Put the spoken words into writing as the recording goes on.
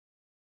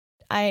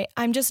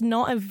I'm just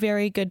not a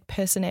very good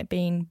person at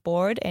being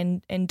bored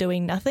and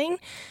doing nothing.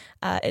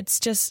 It's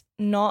just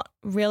not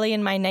really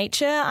in my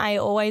nature. I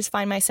always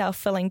find myself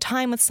filling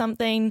time with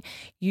something,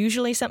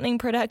 usually something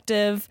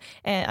productive,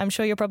 and I'm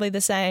sure you're probably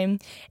the same.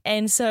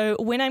 And so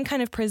when I'm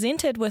kind of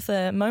presented with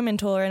a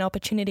moment or an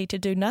opportunity to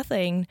do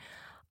nothing,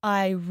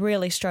 I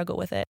really struggle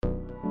with it.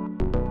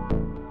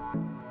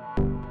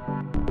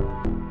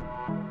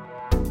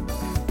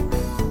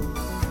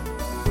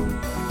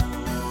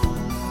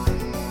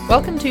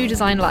 Welcome to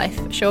Design Life,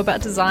 a show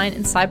about design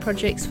and side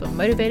projects for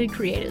motivated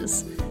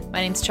creators. My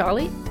name's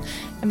Charlie.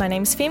 And my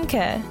name's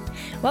Femke.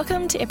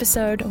 Welcome to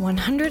episode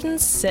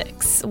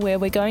 106, where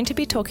we're going to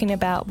be talking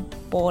about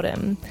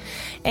boredom.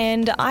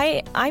 And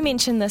I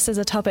mentioned this as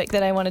a topic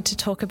that I wanted to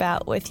talk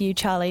about with you,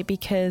 Charlie,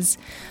 because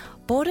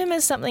boredom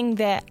is something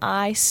that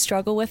I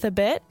struggle with a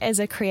bit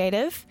as a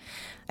creative.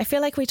 I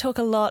feel like we talk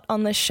a lot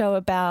on this show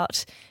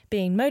about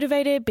being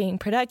motivated, being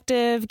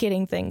productive,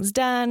 getting things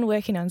done,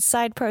 working on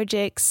side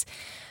projects.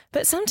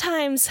 But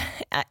sometimes,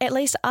 at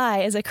least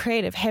I, as a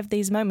creative, have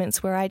these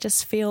moments where I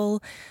just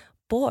feel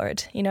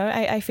bored. You know,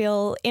 I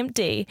feel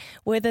empty,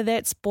 whether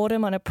that's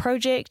boredom on a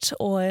project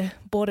or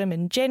boredom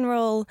in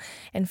general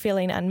and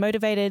feeling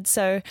unmotivated.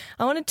 So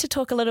I wanted to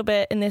talk a little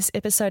bit in this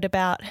episode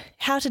about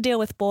how to deal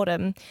with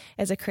boredom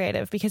as a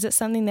creative, because it's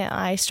something that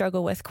I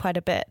struggle with quite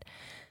a bit.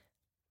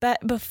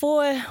 But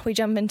before we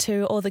jump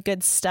into all the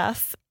good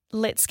stuff,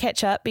 let's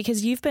catch up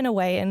because you've been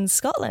away in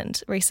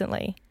Scotland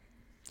recently.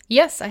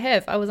 Yes, I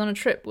have. I was on a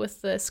trip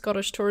with the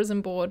Scottish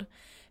Tourism Board,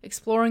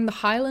 exploring the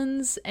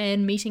Highlands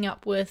and meeting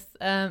up with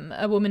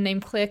a woman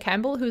named Claire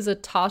Campbell, who's a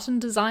tartan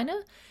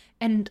designer.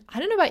 And I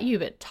don't know about you,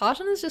 but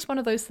tartan is just one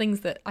of those things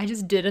that I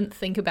just didn't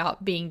think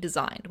about being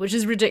designed, which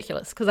is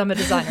ridiculous because I'm a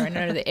designer and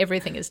I know that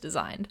everything is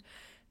designed.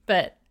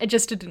 But it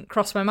just didn't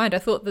cross my mind. I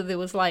thought that there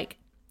was like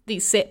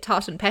these set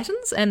tartan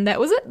patterns and that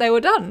was it. They were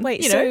done.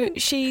 Wait, so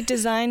she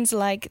designs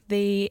like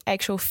the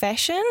actual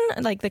fashion,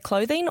 like the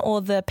clothing,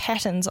 or the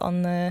patterns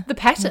on the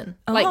pattern,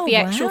 like the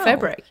actual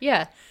fabric.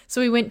 Yeah.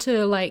 So we went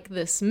to like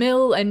this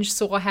mill and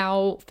saw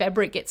how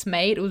fabric gets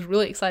made. It was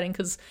really exciting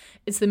because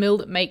it's the mill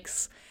that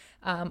makes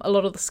a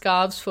lot of the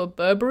scarves for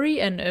Burberry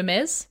and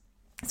Hermes.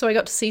 So I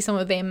got to see some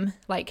of them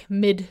like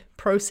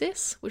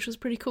mid-process, which was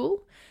pretty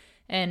cool.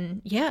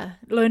 And yeah,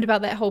 learned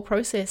about that whole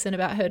process and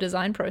about her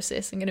design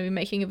process. I'm going to be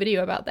making a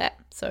video about that.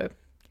 So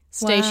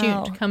stay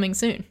tuned, coming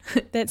soon.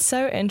 That's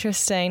so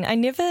interesting. I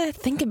never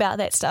think about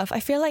that stuff. I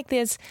feel like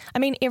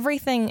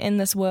everything in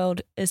this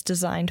world is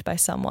designed by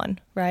someone,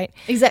 right?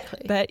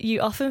 Exactly. But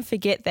you often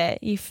forget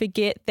that. You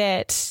forget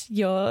that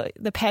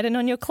the pattern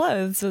on your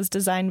clothes was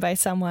designed by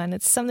someone.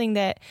 It's something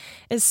that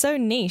is so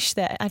niche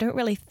that I don't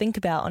really think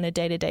about on a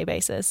day-to-day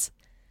basis.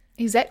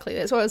 Exactly.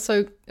 That's why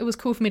it was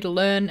cool for me to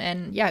learn.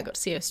 And yeah, I got to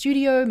see her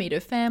studio, meet her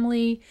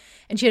family.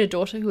 And she had a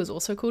daughter who was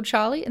also called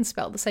Charlie and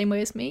spelled the same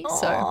way as me. Aww.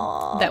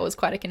 So that was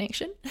quite a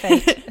connection.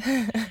 Fate.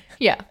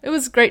 Yeah, it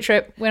was a great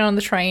trip. Went on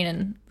the train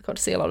and got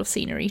to see a lot of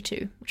scenery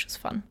too, which was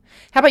fun.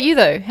 How about you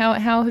though? How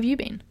have you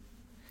been?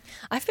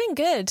 I've been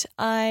good.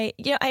 I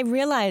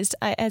realized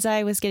as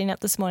I was getting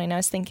up this morning, I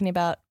was thinking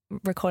about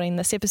recording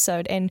this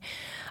episode, and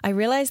I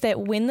realized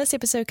that when this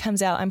episode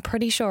comes out, I'm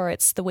pretty sure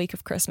it's the week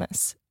of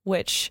Christmas,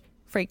 which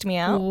freaked me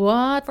out.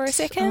 What? For a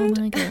second.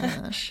 Oh my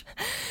gosh.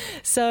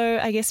 So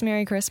I guess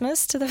Merry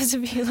Christmas to those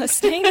of you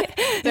listening.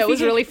 That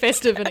was really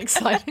festive and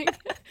exciting.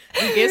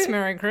 I guess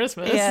Merry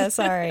Christmas. Yeah,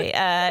 sorry.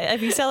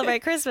 If you celebrate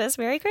Christmas,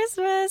 Merry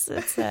Christmas.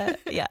 It's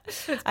yeah.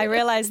 I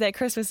realized that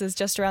Christmas is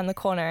just around the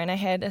corner and I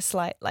had a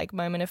slight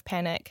moment of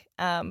panic.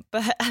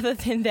 But other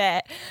than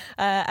that,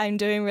 I'm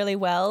doing really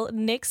well.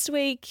 Next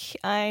week,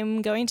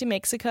 I'm going to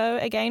Mexico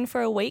again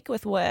for a week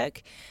with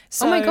work.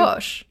 So, oh my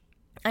gosh.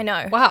 I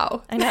know.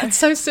 Wow. I know. It's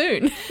so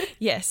soon.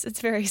 Yes,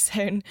 it's very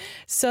soon.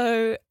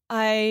 So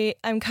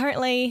I'm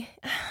currently,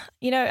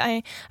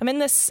 I'm in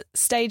this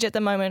stage at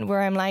the moment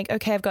where I'm like,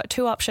 okay, I've got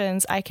two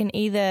options. I can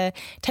either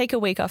take a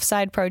week off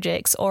side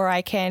projects or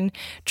I can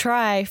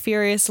try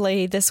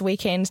furiously this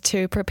weekend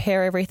to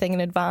prepare everything in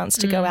advance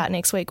to go out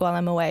next week while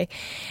I'm away.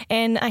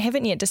 And I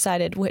haven't yet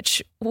decided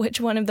which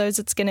one of those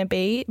it's going to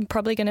be. I'm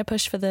probably going to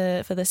push for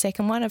the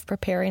second one of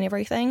preparing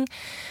everything.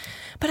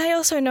 But I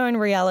also know in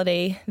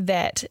reality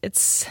that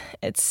it's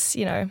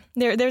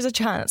there's a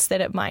chance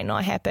that it might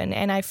not happen,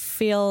 and I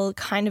feel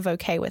kind of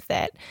okay with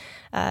that.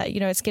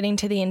 It's getting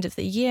to the end of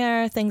the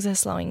year, things are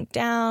slowing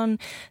down.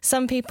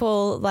 Some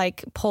people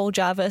like Paul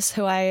Jarvis,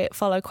 who I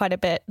follow quite a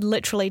bit,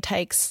 literally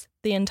takes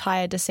the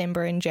entire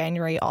December and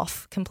January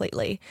off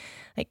completely.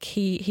 Like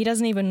he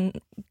doesn't even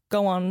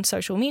go on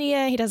social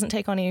media, he doesn't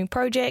take on any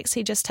projects,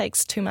 he just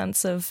takes 2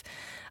 months of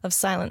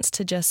silence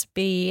to just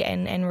be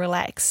and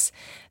relax.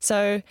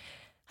 So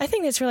I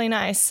think that's really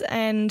nice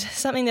and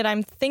something that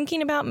I'm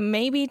thinking about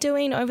maybe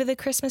doing over the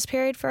Christmas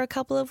period for a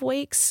couple of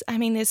weeks. I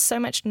mean, there's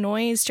so much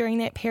noise during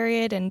that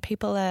period and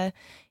people are,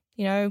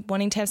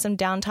 wanting to have some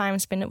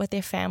downtime, spend it with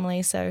their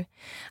family. So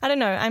I don't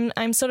know.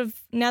 I'm sort of,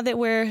 now that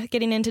we're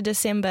getting into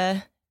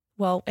December,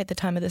 well, at the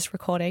time of this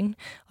recording,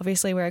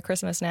 obviously we're at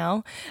Christmas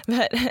now,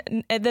 but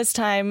at this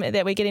time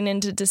that we're getting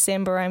into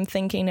December, I'm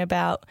thinking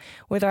about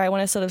whether I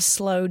want to sort of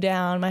slow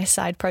down my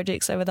side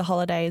projects over the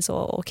holidays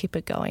or keep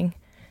it going.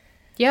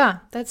 Yeah,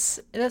 that's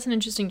an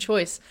interesting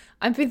choice.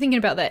 I've been thinking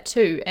about that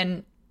too,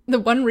 and the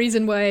one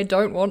reason why I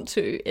don't want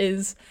to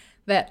is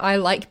that I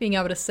like being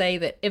able to say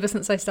that ever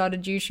since I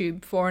started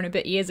YouTube 4 and a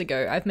bit years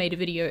ago, I've made a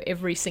video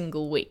every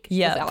single week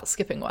without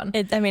skipping one.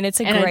 It's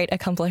a great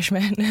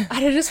accomplishment.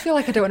 I just feel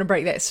like I don't want to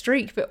break that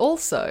streak, but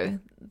also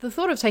the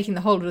thought of taking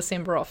the whole of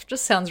December off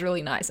just sounds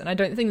really nice, and I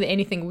don't think that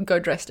anything would go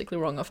drastically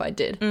wrong if I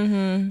did.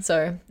 Mm-hmm.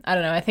 So, I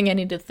don't know, I think I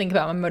need to think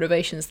about my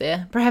motivations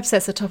there. Perhaps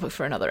that's a topic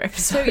for another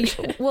episode.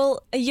 So,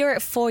 well, you're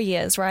at 4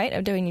 years, right,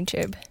 of doing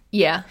YouTube?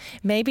 Yeah.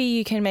 Maybe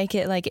you can make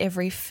it like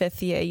every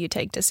 5th year you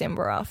take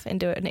December off and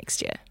do it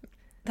next year.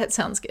 That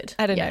sounds good.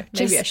 I don't know.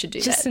 Maybe I should do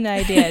that. Just an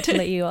idea to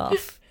let you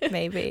off,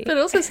 maybe. But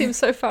it also seems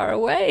so far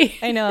away.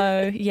 I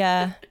know,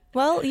 yeah.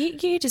 Well,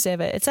 you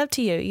deserve it. It's up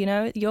to you,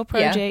 your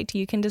project,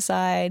 you can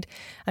decide.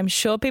 I'm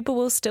sure people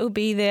will still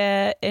be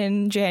there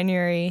in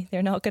January.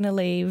 They're not going to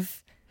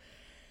leave.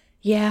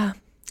 Yeah.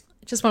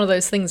 Just one of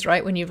those things,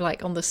 right? When you're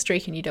like on the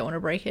streak and you don't want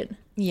to break it.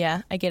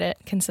 Yeah, I get it.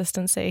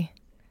 Consistency.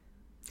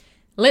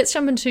 Let's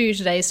jump into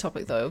today's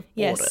topic though,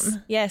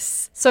 boredom.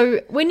 Yes. So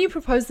when you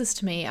proposed this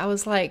to me, I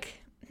was like,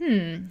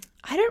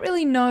 I don't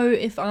really know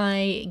if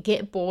I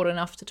get bored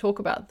enough to talk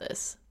about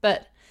this,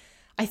 but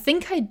I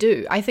think I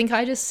do. I think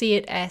I just see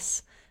it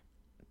as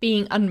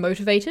being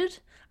unmotivated.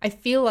 I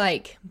feel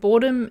like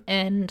boredom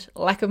and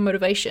lack of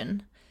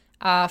motivation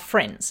are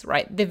friends,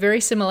 right? They're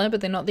very similar, but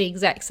they're not the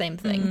exact same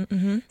thing.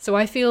 Mm-hmm. So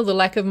I feel the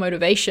lack of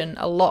motivation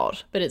a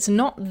lot, but it's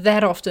not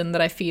that often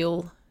that I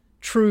feel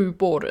true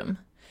boredom.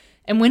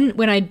 And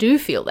when I do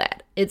feel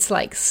that, it's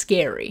like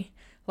scary.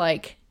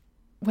 Like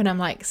when I'm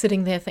like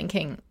sitting there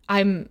thinking,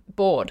 I'm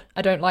bored,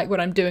 I don't like what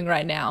I'm doing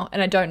right now,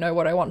 and I don't know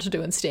what I want to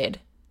do instead.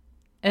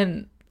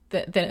 And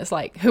then it's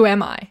like, who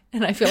am I?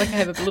 And I feel like I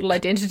have a little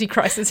identity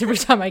crisis every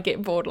time I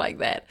get bored like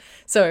that.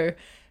 So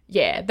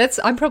yeah,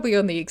 I'm probably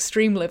on the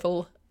extreme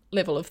level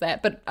of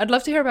that. But I'd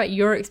love to hear about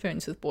your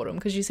experience with boredom,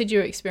 because you said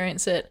you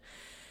experience it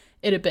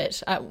a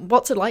bit.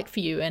 What's it like for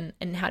you,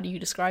 and how do you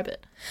describe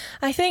it?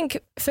 I think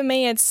for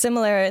me it's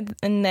similar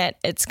in that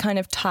it's kind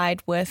of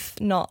tied with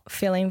not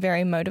feeling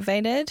very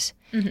motivated.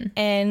 Mm-hmm.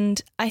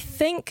 And I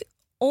think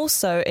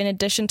also, in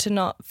addition to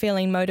not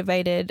feeling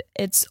motivated,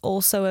 it's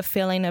also a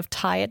feeling of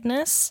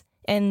tiredness,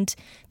 and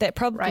that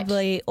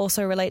probably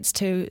also relates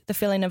to the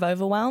feeling of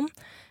overwhelm.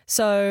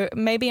 So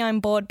maybe I'm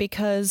bored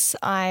because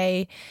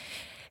I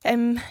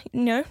am,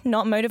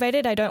 not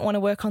motivated. I don't want to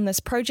work on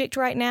this project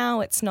right now.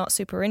 It's not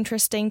super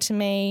interesting to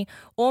me.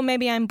 Or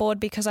maybe I'm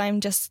bored because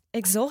I'm just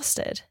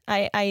exhausted.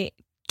 I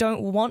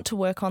don't want to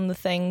work on the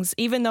things,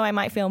 even though I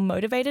might feel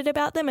motivated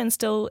about them and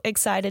still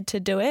excited to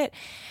do it.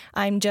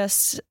 I'm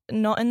just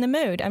not in the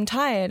mood. I'm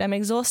tired. I'm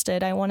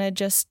exhausted. I want to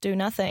just do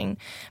nothing.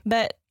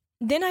 But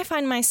then I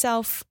find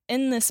myself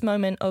in this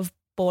moment of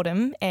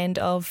boredom and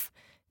of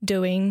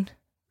doing,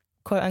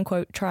 quote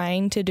unquote,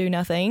 trying to do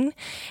nothing.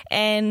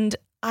 And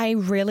I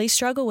really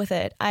struggle with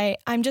it.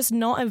 I'm just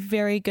not a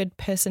very good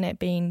person at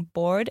being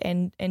bored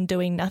and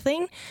doing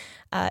nothing.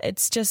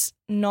 It's just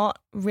not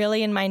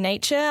really in my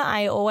nature.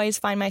 I always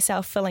find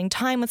myself filling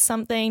time with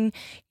something,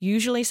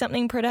 usually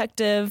something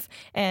productive,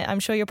 and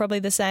I'm sure you're probably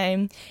the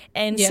same.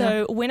 And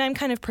so when I'm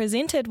kind of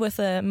presented with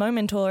a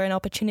moment or an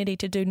opportunity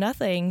to do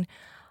nothing,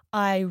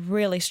 I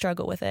really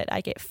struggle with it.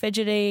 I get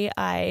fidgety,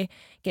 I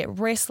get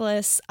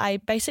restless. I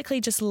basically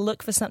just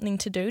look for something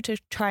to do to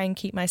try and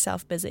keep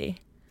myself busy.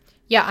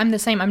 Yeah, I'm the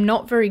same. I'm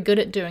not very good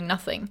at doing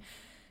nothing.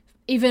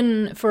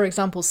 Even, for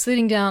example,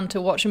 sitting down to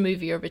watch a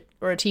movie or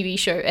a TV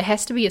show, it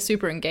has to be a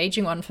super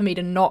engaging one for me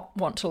to not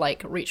want to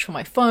like reach for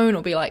my phone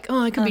or be like,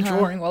 oh, I could be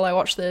drawing while I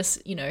watch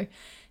this,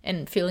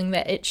 and feeling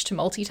that itch to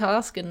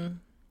multitask. And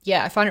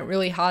yeah, I find it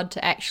really hard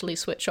to actually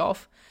switch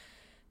off.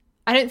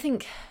 I'm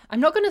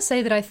not going to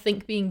say that I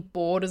think being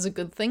bored is a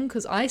good thing,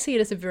 because I see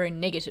it as a very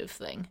negative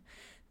thing,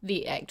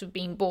 the act of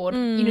being bored.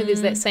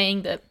 There's that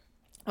saying that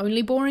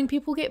only boring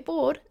people get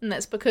bored, and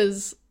that's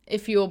because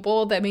if you're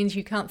bored, that means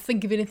you can't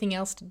think of anything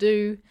else to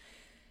do.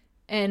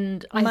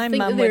 And my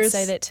mum would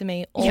say that to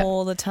me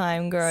all the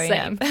time growing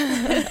up.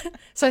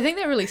 So I think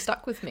that really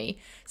stuck with me.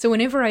 So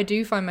whenever I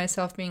do find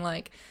myself being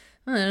like,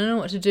 I don't know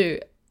what to do,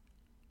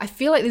 I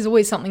feel like there's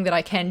always something that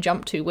I can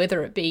jump to,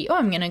 whether it be,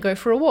 I'm going to go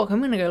for a walk, I'm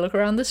going to go look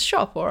around this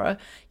shop, or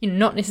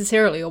not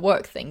necessarily a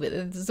work thing, but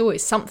there's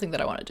always something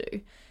that I want to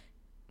do.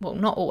 Well,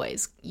 not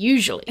always,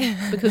 usually,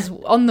 because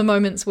on the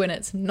moments when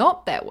it's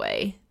not that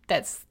way,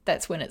 that's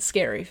when it's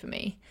scary for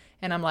me.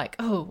 And I'm like,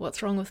 oh,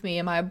 what's wrong with me?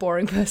 Am I a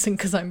boring person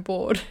because I'm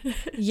bored?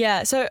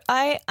 Yeah, so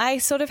I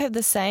sort of have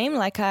the same.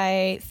 Like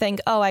I think,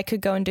 I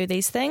could go and do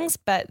these things,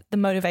 but the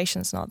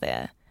motivation's not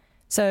there.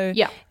 So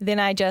then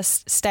I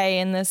just stay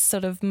in this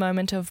sort of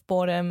moment of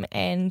boredom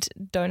and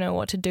don't know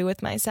what to do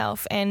with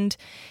myself. And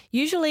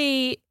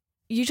usually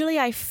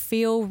I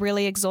feel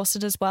really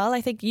exhausted as well.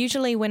 I think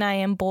usually when I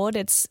am bored,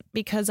 it's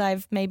because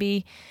I've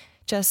maybe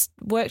just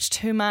worked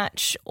too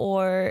much,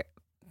 or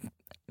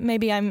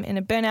maybe I'm in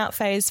a burnout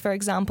phase, for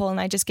example, and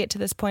I just get to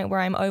this point where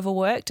I'm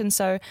overworked, and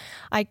so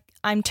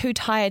I'm too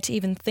tired to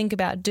even think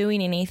about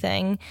doing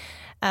anything.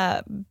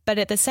 But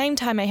at the same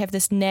time, I have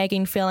this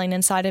nagging feeling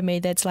inside of me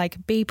that's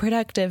like, be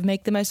productive,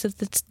 make the most of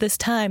this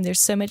time. There's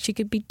so much you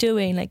could be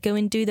doing, like go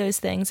and do those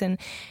things. And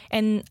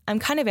I'm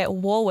kind of at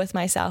war with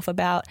myself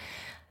about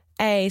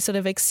sort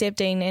of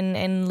accepting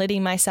and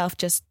letting myself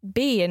just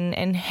be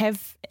and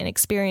have and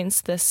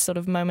experience this sort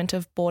of moment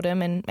of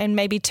boredom and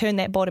maybe turn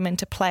that boredom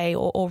into play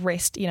or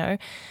rest,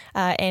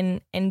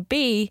 and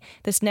B,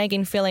 this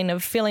nagging feeling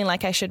of feeling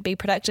like I should be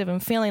productive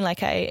and feeling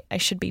like I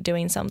should be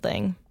doing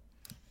something.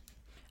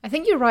 I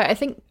think you're right. I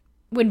think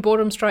when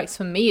boredom strikes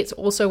for me, it's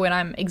also when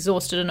I'm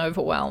exhausted and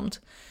overwhelmed,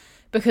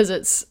 because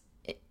it's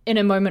in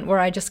a moment where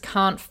I just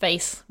can't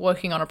face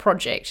working on a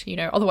project,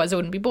 otherwise I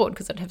wouldn't be bored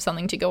because I'd have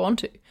something to go on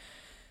to.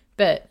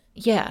 But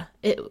yeah,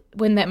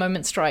 when that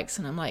moment strikes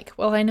and I'm like,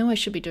 well, I know I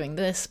should be doing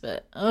this,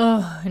 but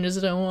I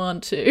just don't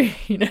want to,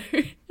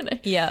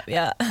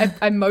 Yeah.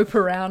 I mope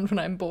around when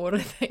I'm bored,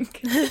 I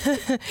think.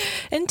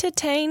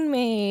 Entertain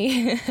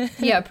me.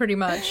 Yeah, pretty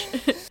much.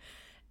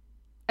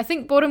 I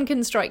think boredom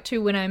can strike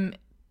too when I'm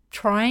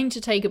trying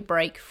to take a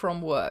break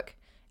from work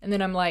and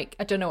then I'm like,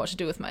 I don't know what to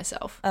do with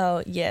myself.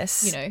 Oh,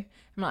 yes. I'm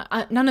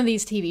like, none of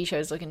these TV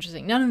shows look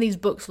interesting. None of these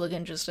books look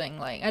interesting.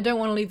 Like, I don't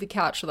want to leave the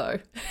couch, though.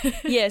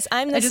 Yes,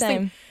 I'm the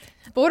same.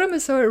 Boredom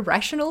is so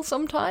irrational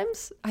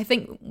sometimes. I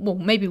think, well,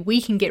 maybe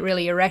we can get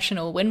really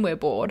irrational when we're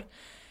bored,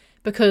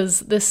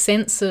 because this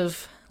sense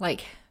of,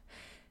 like,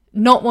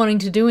 not wanting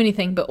to do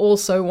anything but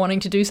also wanting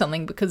to do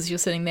something because you're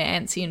sitting there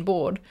antsy and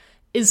bored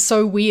is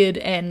so weird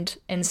and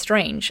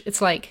strange.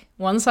 It's like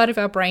one side of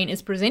our brain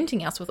is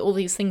presenting us with all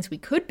these things we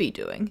could be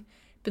doing,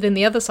 but then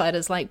the other side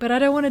is like, but I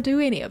don't want to do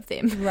any of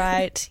them.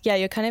 Right. Yeah,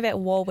 you're kind of at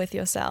war with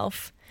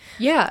yourself.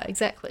 Yeah,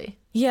 exactly.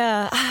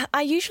 Yeah.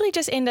 I usually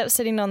just end up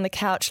sitting on the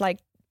couch, like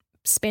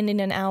spending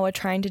an hour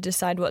trying to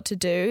decide what to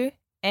do.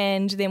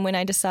 And then when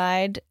I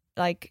decide,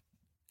 like,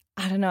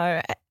 I don't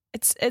know,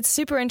 it's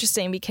super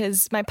interesting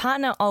because my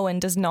partner Owen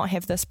does not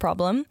have this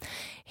problem.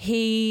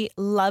 He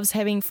loves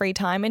having free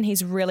time and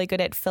he's really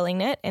good at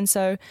filling it. And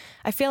so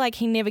I feel like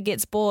he never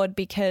gets bored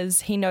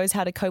because he knows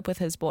how to cope with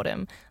his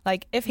boredom.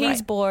 Like if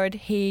he's bored,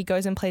 he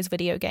goes and plays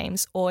video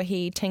games, or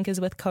he tinkers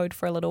with code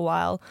for a little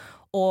while,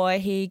 or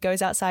he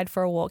goes outside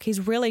for a walk.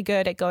 He's really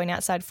good at going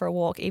outside for a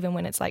walk even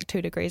when it's like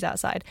 2 degrees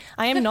outside.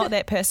 I am not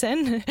that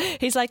person.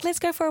 He's like, let's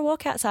go for a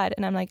walk outside.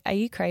 And I'm like, are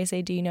you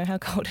crazy? Do you know how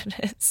cold it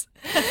is?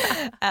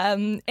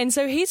 And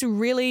so he's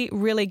really,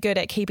 really good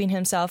at keeping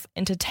himself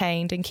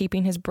entertained and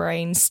keeping his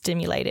brain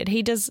stimulated.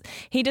 He does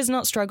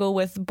not struggle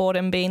with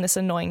boredom being this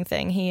annoying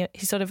thing. He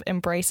sort of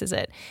embraces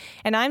it.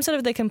 And I'm sort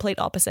of the complete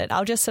opposite.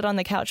 I'll just sit on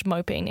the couch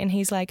moping and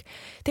he's like,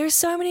 there's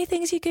so many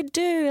things you could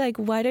do. Like,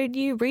 why don't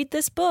you read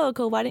this book,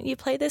 or why don't you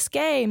play this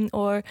game,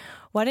 or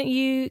why don't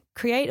you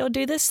create or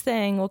do this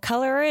thing, or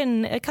color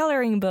in a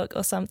coloring book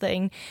or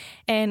something?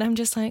 And I'm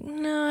just like,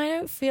 no, I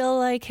don't feel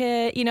like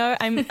it.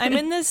 I'm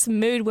in this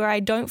mood where I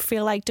don't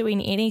feel like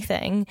doing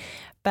anything,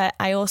 but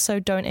I also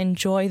don't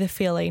enjoy the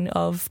feeling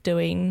of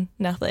doing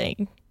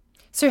nothing.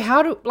 So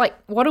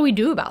what do we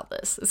do about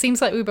this? It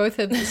seems like we both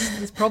have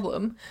this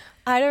problem.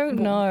 I don't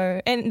know.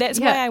 And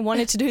that's why I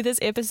wanted to do this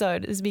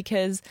episode, is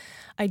because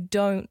I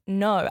don't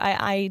know.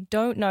 I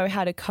don't know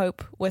how to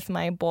cope with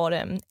my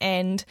boredom.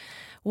 And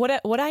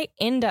what I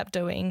end up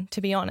doing, to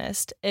be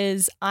honest,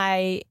 is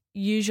I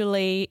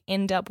usually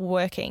end up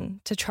working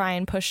to try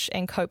and push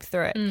and cope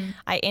through it.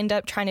 I end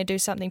up trying to do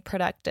something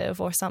productive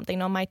or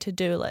something on my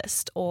to-do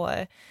list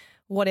or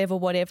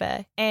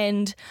whatever.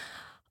 And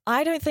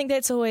I don't think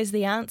that's always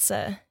the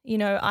answer.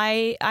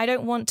 I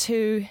don't want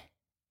to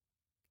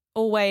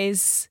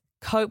always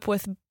cope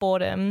with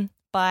boredom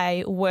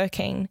by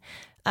working.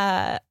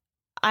 I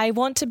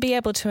want to be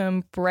able to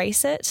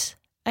embrace it,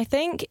 I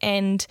think,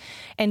 and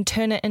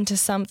turn it into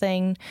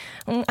something.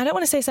 I don't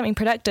want to say something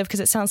productive because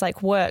it sounds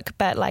like work,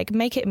 but like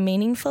make it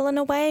meaningful in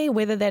a way,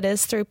 whether that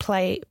is through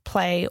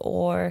play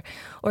or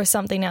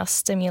something else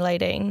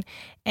stimulating.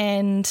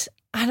 And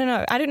I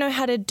don't know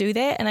how to do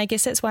that, and I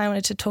guess that's why I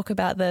wanted to talk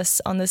about this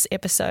on this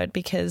episode,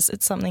 because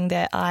it's something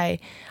that I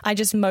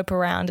just mope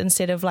around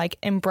instead of like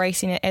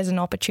embracing it as an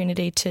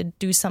opportunity to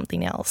do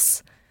something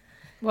else.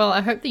 Well,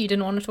 I hope that you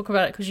didn't want to talk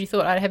about it because you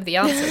thought I'd have the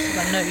answer,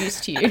 because I'm no use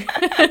to you.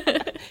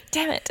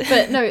 Damn it.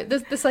 But no,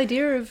 this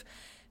idea of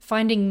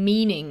finding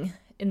meaning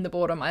in the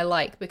boredom I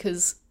like,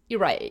 because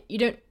you're right,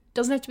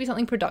 doesn't have to be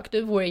something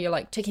productive where you're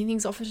like ticking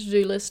things off a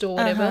to-do list or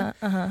whatever.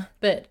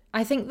 But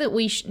I think that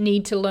we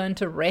need to learn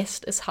to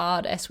rest as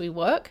hard as we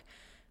work,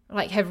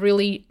 like have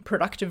really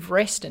productive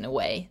rest in a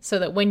way, so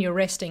that when you're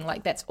resting,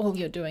 like that's all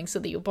you're doing, so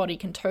that your body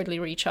can totally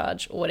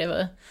recharge or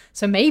whatever.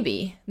 So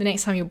maybe the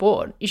next time you're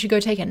bored, you should go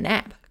take a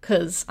nap,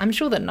 because I'm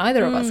sure that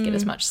neither of us get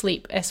as much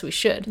sleep as we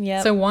should.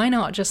 Yep. So why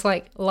not just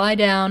like lie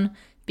down,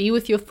 be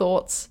with your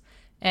thoughts,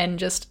 and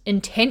just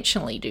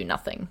intentionally do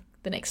nothing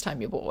the next time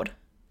you're bored.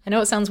 I know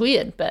it sounds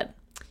weird, but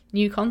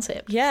new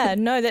concept. Yeah,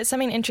 no, that's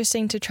something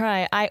interesting to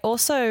try. I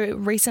also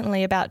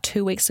recently, about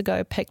 2 weeks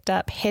ago, picked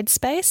up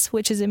Headspace,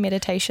 which is a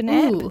meditation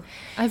app. Ooh,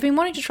 I've been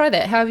wanting to try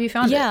that. How have you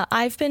found it? Yeah,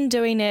 I've been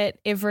doing it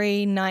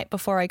every night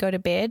before I go to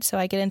bed. So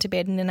I get into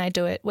bed and then I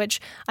do it, which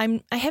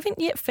I haven't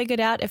yet figured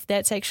out if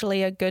that's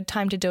actually a good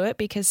time to do it,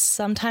 because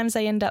sometimes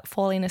I end up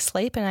falling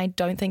asleep and I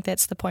don't think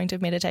that's the point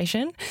of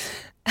meditation.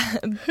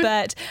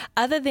 But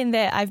other than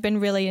that, I've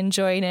been really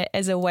enjoying it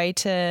as a way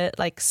to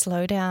like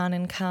slow down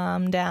and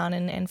calm down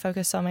and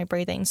focus on my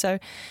breathing. So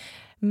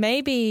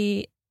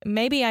maybe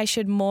I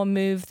should more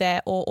move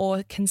that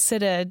or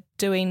consider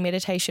doing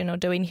meditation or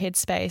doing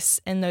Headspace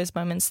in those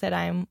moments that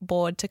I'm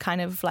bored, to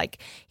kind of like,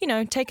 you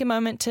know, take a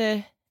moment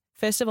to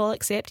first of all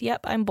accept,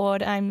 yep, I'm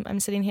bored. I'm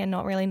sitting here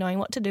not really knowing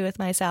what to do with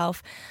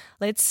myself.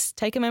 Let's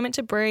take a moment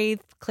to breathe,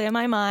 clear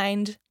my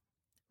mind,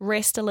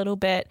 rest a little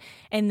bit,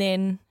 and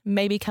then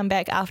maybe come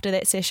back after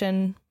that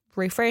session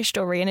refreshed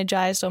or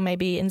re-energized or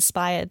maybe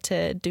inspired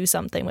to do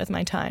something with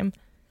my time.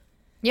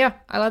 Yeah,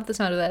 I love the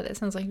sound of that. That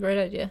sounds like a great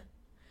idea.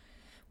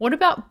 What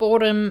about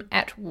boredom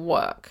at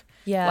work?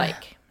 Yeah.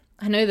 Like,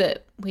 I know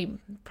that we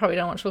probably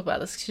don't want to talk about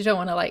this because you don't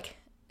want to like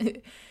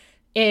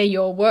air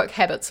your work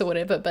habits or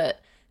whatever,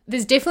 but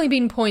there's definitely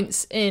been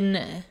points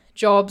in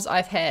jobs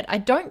I've had. I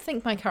don't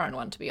think my current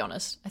one, to be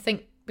honest. I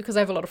think because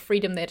I have a lot of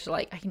freedom there to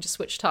like, I can just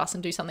switch tasks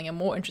and do something I'm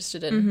more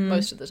interested in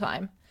most of the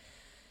time.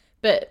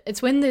 But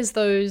it's when there's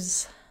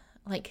those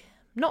like,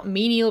 not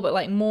menial, but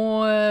like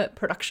more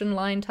production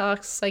line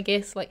tasks, I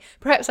guess. Like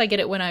perhaps I get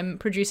it when I'm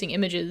producing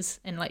images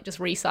and like just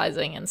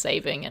resizing and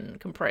saving and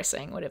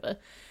compressing, whatever.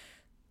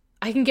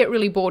 I can get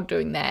really bored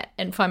doing that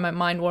and find my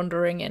mind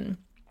wandering, and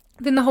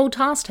then the whole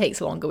task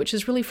takes longer, which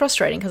is really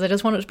frustrating because I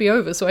just want it to be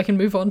over so I can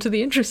move on to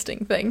the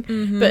interesting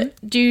thing. But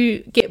do you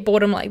get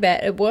boredom like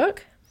that at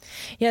work?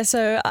 Yeah,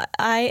 so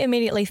I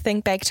immediately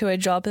think back to a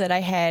job that I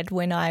had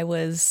when I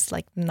was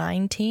like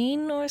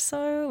 19 or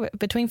so,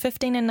 between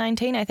 15 and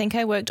 19. I think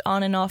I worked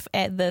on and off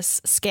at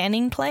this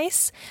scanning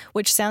place,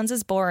 which sounds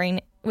as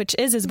boring, which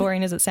is as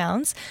boring as it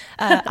sounds.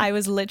 I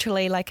was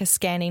literally like a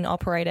scanning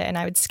operator and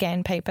I would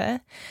scan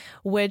paper,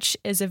 which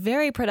is a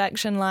very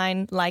production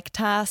line like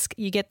task.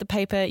 You get the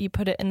paper, you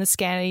put it in the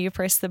scanner, you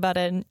press the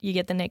button, you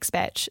get the next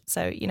batch.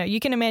 So, you know, you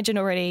can imagine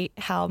already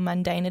how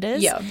mundane it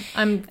is. Yeah,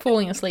 I'm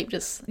falling asleep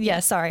just... Yeah,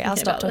 sorry, I'll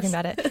stop talking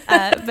about it.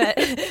 But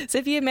so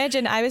if you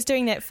imagine, I was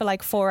doing that for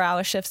like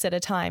 4-hour shifts at a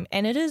time,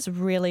 and it is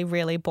really,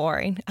 really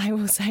boring. I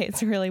will say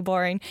it's really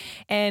boring.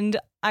 And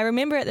I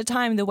remember at the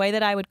time, the way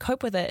that I would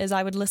cope with it is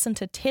I would listen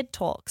to TED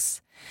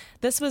Talks.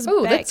 This was back,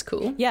 that's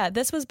cool. Yeah,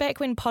 this was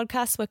back when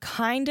podcasts were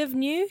kind of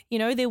new. You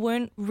know, there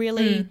weren't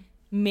really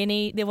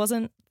many, there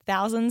wasn't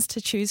thousands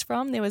to choose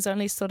from. There was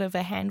only sort of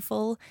a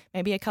handful,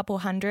 maybe a couple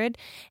hundred.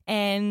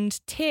 And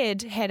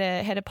TED had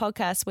a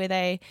podcast where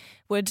they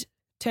would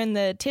turn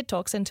the TED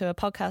Talks into a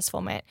podcast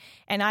format.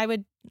 And I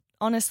would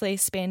honestly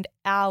spend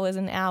hours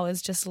and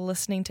hours just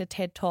listening to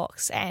TED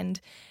Talks,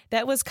 and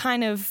that was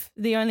kind of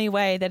the only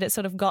way that it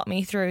sort of got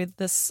me through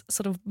this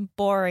sort of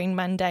boring,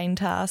 mundane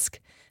task.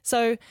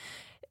 So,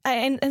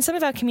 and some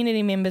of our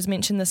community members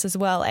mentioned this as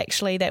well,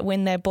 actually, that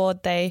when they're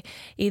bored, they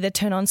either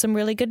turn on some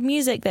really good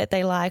music that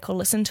they like or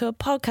listen to a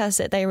podcast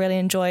that they really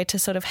enjoy to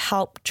sort of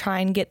help try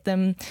and get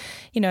them,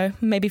 you know,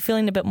 maybe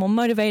feeling a bit more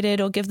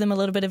motivated or give them a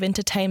little bit of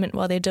entertainment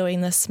while they're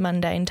doing this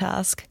mundane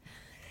task.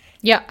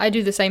 Yeah, I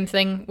do the same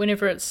thing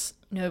whenever it's,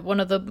 you know, one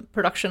of the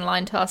production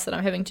line tasks that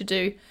I'm having to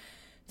do.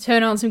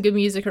 Turn on some good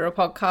music or a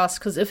podcast,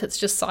 because if it's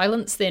just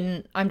silence,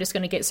 then I'm just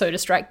going to get so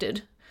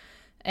distracted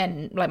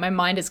and like my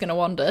mind is going to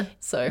wander.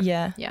 So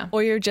yeah.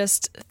 Or you're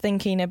just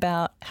thinking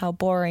about how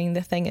boring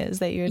the thing is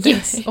that you're doing.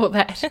 Yes, or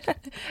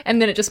that.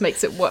 And then it just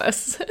makes it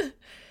worse.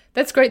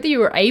 That's great that you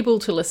were able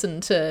to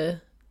listen to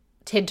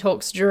TED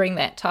Talks during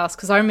that task,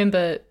 because I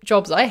remember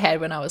jobs I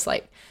had when I was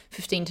like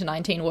 15 to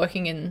 19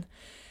 working in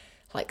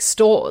like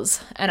stores,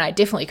 and I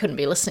definitely couldn't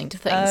be listening to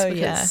things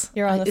because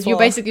you're on the floor. You're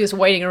basically just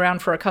waiting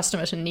around for a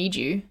customer to need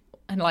you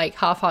and like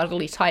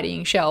half-heartedly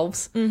tidying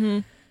shelves.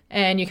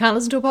 And you can't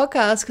listen to a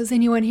podcast because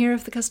then you won't hear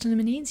if the customer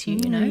needs you,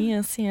 you know?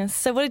 Yes.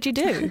 So what did you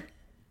do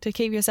to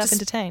keep yourself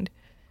entertained?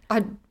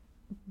 I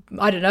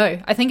don't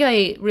know. I think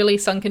I really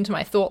sunk into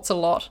my thoughts a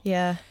lot.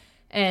 Yeah.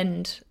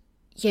 And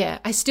yeah,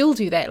 I still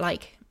do that.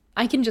 Like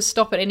I can just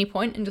stop at any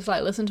point and just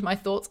like listen to my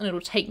thoughts, and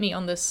it'll take me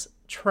on this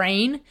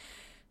train.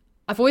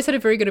 I've always had a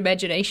very good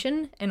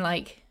imagination, and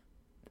like,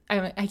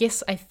 I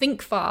guess I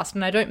think fast,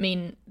 and I don't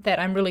mean that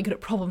I'm really good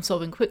at problem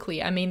solving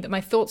quickly. I mean that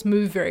my thoughts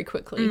move very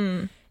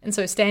quickly. And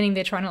so standing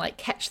there trying to like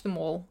catch them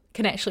all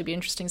can actually be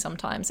interesting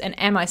sometimes. And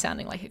am I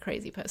sounding like a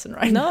crazy person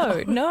right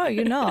now? No,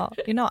 you're not.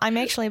 You're not. I'm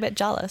actually a bit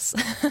jealous.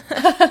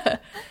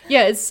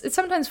 Yeah, it's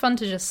sometimes fun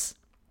to just,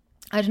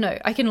 I don't know,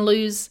 I can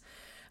lose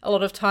a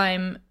lot of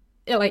time,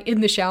 like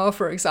in the shower,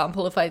 for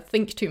example. If I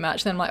think too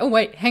much, then I'm like, oh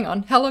wait, hang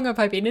on, how long have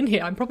I been in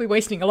here? I'm probably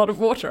wasting a lot of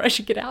water. I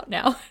should get out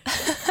now.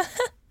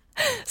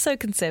 So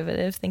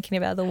conservative, thinking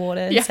about the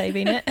water and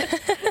saving it.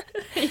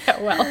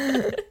 Yeah,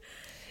 well.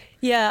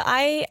 Yeah,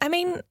 I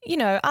mean, you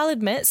know, I'll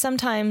admit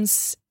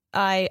sometimes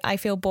I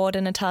feel bored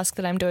in a task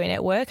that I'm doing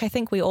at work. I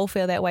think we all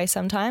feel that way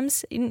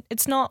sometimes.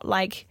 It's not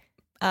like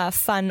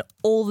fun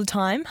all the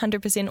time,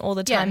 100% all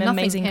the time,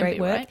 amazing, great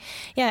work. Right?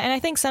 Yeah, and I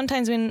think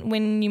sometimes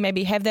when you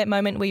maybe have that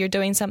moment where you're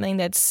doing something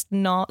that's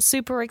not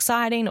super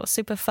exciting or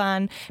super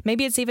fun,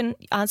 maybe it's even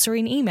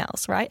answering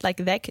emails, right?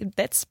 Like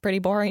that's pretty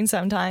boring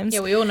sometimes.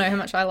 Yeah, we all know how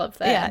much I love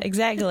that. Yeah,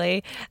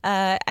 exactly.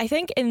 I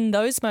think in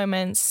those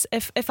moments,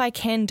 if I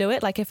can do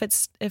it, like if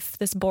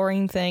this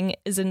boring thing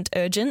isn't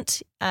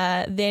urgent,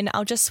 then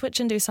I'll just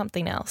switch and do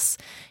something else.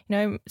 You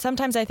know,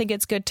 sometimes I think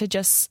it's good to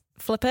just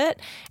flip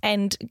it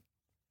and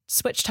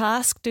switch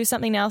task, do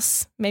something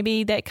else.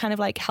 Maybe that kind of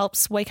like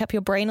helps wake up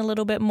your brain a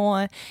little bit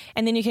more,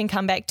 and then you can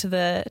come back to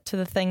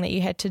the thing that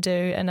you had to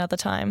do another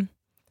time.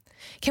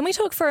 Can we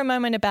talk for a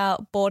moment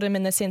about boredom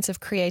in the sense of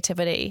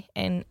creativity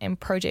and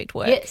project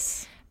work?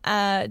 Yes.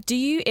 Do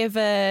you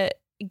ever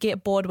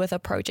get bored with a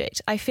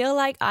project? I feel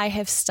like I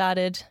have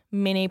started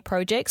many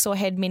projects or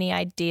had many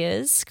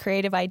ideas,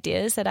 creative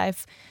ideas that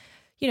I've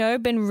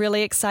been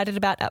really excited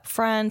about up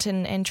front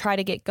and try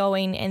to get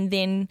going. And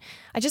then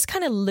I just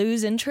kind of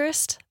lose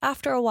interest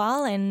after a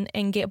while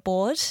and get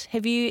bored.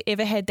 Have you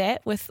ever had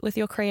that with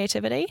your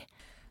creativity?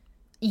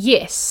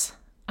 Yes.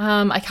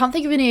 I can't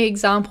think of any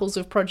examples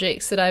of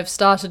projects that I've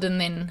started and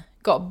then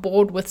got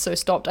bored with, so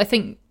stopped. I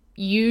think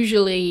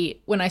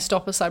usually when I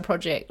stop a side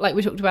project, like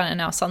we talked about in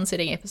our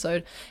sunsetting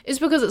episode, is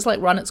because it's like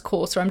run its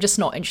course or I'm just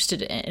not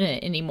interested in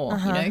it anymore,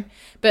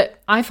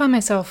 But I find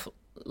myself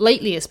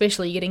lately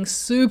especially getting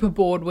super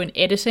bored when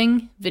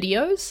editing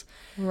videos.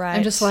 Right.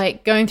 I'm just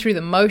like going through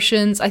the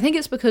motions. I think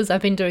it's because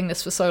I've been doing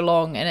this for so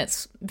long and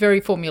it's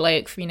very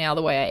formulaic for me now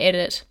the way I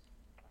edit.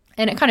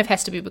 And it kind of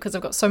has to be because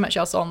I've got so much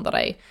else on that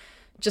I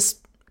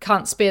just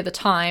can't spare the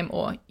time,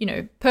 or,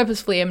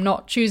 purposefully I'm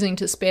not choosing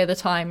to spare the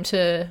time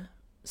to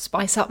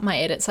spice up my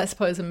edits, I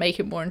suppose, and make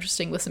it more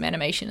interesting with some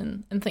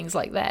animation and things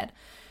like that.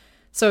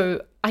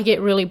 So I get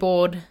really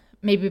bored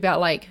maybe about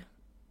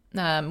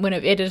when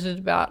I've edited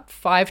about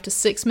 5 to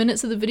 6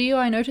 minutes of the video,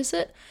 I notice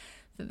it.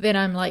 Then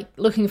I'm like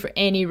looking for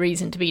any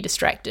reason to be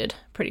distracted,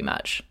 pretty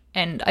much.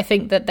 And I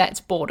think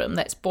that's boredom.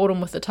 That's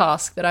boredom with the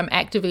task, that I'm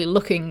actively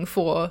looking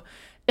for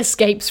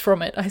escapes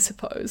from it, I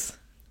suppose.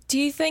 Do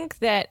you think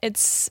that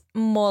it's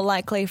more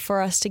likely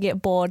for us to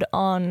get bored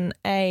on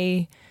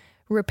a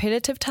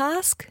repetitive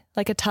task,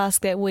 like a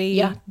task that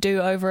we do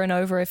over and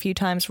over a few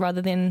times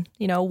rather than,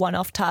 a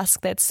one-off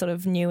task that's sort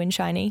of new and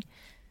shiny?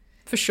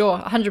 For sure,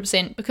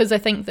 100%, because I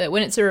think that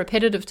when it's a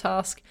repetitive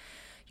task,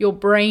 your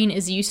brain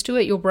is used to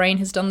it. Your brain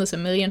has done this a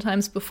million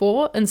times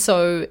before, and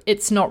so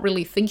it's not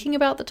really thinking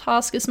about the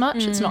task as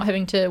much. It's not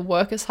having to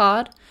work as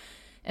hard,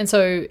 and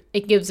so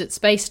it gives it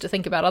space to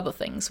think about other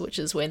things, which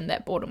is when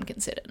that boredom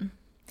can set in.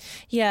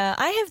 Yeah,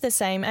 I have the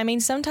same. I mean,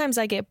 sometimes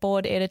I get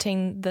bored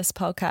editing this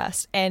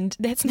podcast, and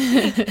that's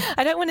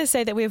I don't want to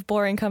say that we have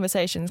boring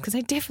conversations, because I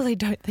definitely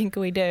don't think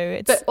we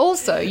do. But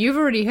also, you've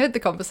already heard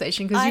the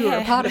conversation because you were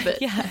a part of it.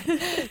 Yeah.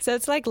 So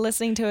it's like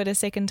listening to it a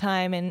second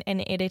time and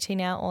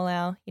editing out all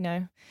our,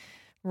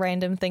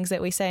 random things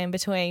that we say in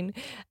between.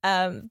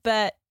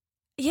 But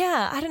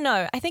yeah, I don't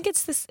know. I think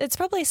it's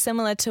probably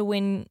similar to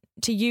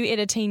you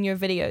editing your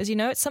videos.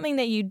 It's something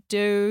that you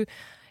do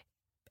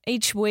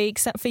each week,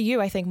 for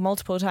you I think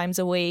multiple times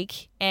a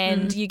week,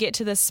 and you get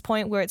to this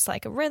point where it's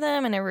like a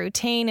rhythm and a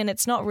routine, and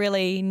it's not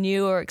really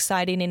new or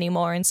exciting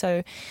anymore. And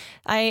so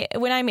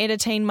when I'm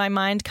editing, my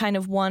mind kind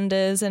of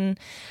wanders, and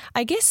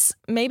I guess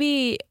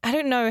maybe, I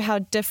don't know how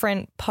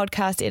different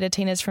podcast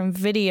editing is from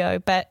video,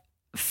 but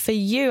for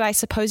you, I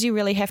suppose you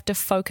really have to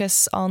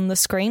focus on the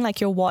screen, like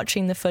you're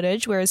watching the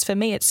footage, whereas for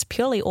me, it's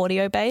purely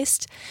audio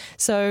based.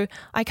 So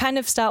I kind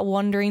of start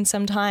wandering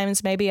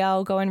sometimes. Maybe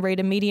I'll go and read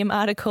a Medium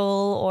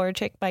article or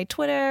check my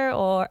Twitter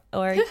or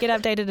get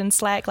updated in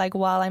Slack, like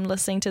while I'm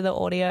listening to the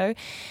audio.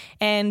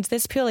 And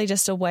that's purely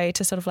just a way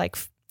to sort of like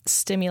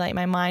stimulate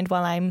my mind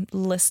while I'm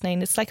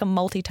listening. It's like a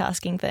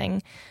multitasking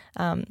thing.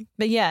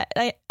 But yeah,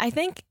 I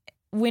think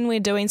when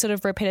we're doing sort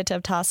of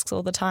repetitive tasks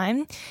all the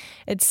time,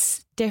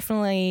 it's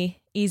definitely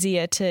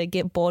easier to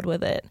get bored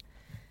with it.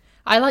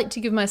 I like to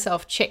give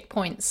myself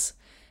checkpoints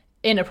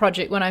in a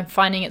project when I'm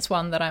finding it's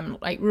one that I'm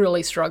like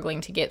really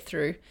struggling to get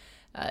through.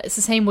 It's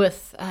the same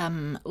with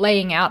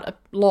laying out a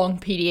long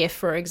PDF,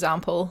 for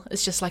example.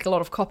 It's just like a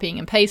lot of copying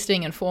and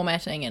pasting and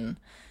formatting and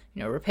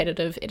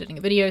repetitive. Editing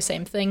a video,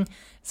 same thing.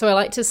 So I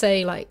like to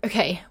say like,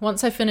 okay,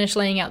 once I finish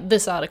laying out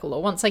this article,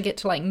 or once I get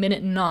to like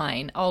minute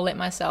 9, I'll let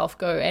myself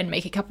go and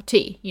make a cup of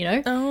tea,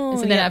 Oh, and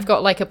so then I've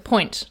got like a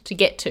point to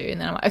get to, and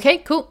then I'm like, okay,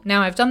 cool,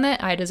 now I've done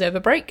that, I deserve a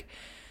break,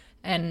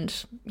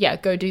 and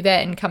go do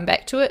that and come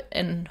back to it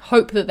and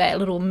hope that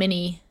little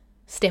mini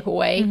step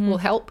away will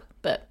help.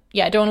 But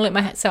I don't want to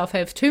let myself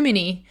have too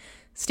many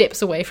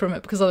steps away from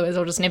it, because otherwise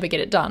I'll just never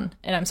get it done,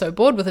 and I'm so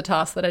bored with a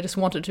task that I just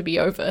want it to be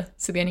over.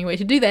 So the only way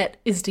to do that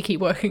is to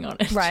keep working on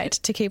it. Right,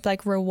 to keep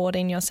like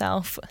rewarding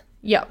yourself.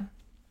 Yeah.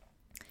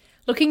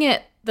 Looking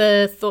at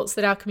the thoughts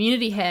that our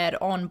community had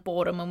on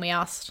boredom when we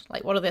asked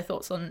like what are their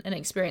thoughts on and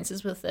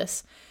experiences with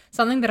this,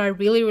 something that I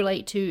really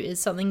relate to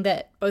is something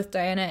that both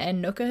Diana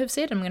and Nuka have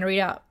said. I'm going to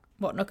read out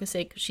what Nuka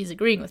said, because she's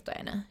agreeing with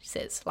Diana. She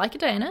says, like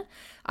Diana,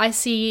 I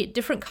see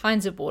different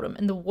kinds of boredom,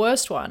 and the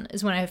worst one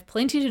is when I have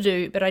plenty to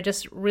do, but I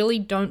just really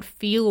don't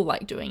feel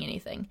like doing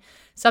anything.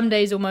 Some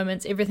days or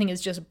moments, everything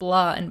is just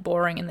blah and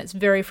boring, and that's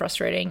very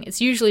frustrating.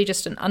 It's usually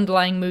just an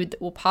underlying mood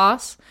that will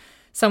pass.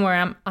 Somewhere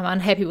I'm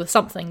unhappy with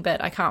something,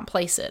 but I can't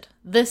place it.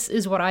 This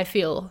is what I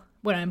feel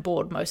when I'm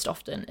bored most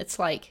often. It's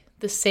like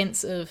this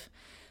sense of,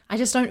 I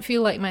just don't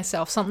feel like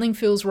myself. Something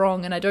feels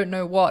wrong and I don't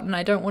know what, and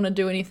I don't want to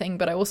do anything,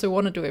 but I also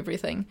want to do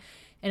everything.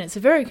 And it's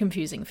a very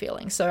confusing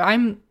feeling. So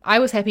I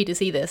was happy to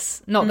see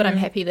this. Not that I'm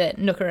happy that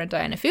Nuka and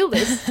Diana feel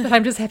this, but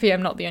I'm just happy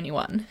I'm not the only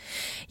one.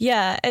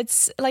 Yeah,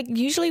 it's like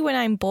usually when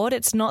I'm bored,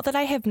 it's not that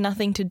I have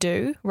nothing to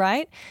do,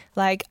 right?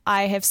 Like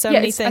I have so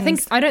many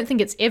things. I don't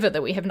think it's ever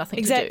that we have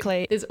nothing to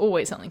do. There's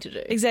always something to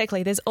do.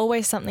 Exactly. There's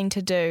always something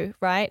to do,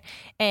 right?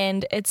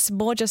 And it's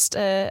more just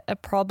a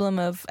problem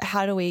of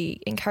how do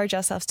we encourage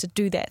ourselves to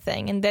do that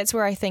thing. And that's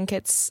where I think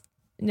it's,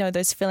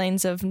 those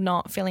feelings of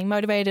not feeling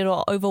motivated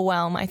or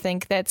overwhelmed, I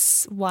think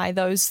that's why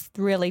those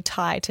really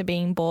tie to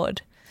being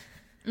bored.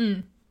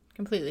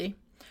 Completely.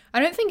 I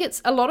don't think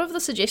it's a lot of the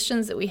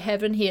suggestions that we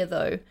have in here,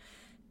 though,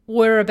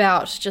 were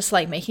about just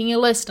like making a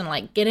list and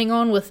like getting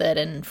on with it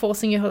and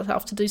forcing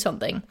yourself to do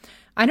something.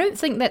 I don't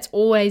think that's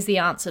always the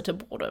answer to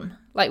boredom.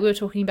 Like we were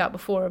talking about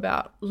before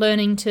about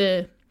learning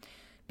to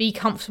be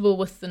comfortable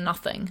with the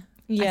nothing.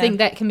 Yeah. I think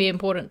that can be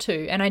important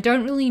too. And I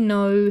don't really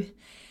know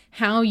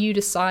how you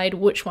decide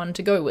which one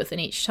to go with in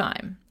each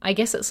time. I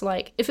guess it's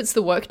like, if it's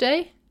the work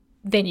day,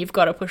 then you've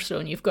got to push through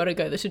and you've got to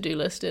go the to-do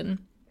list and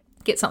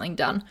get something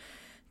done.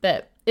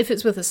 But if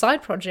it's with a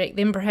side project,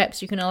 then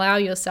perhaps you can allow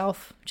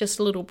yourself just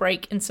a little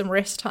break and some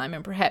rest time,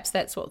 and perhaps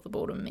that's what the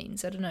boredom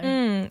means. I don't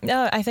know.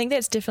 No, I think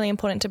that's definitely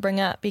important to bring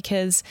up,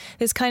 because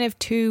there's kind of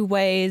two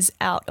ways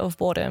out of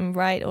boredom,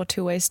 right? Or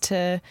two ways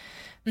to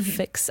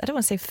fix, I don't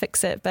want to say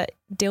fix it, but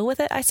deal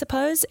with it, I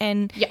suppose.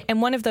 And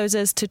one of those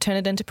is to turn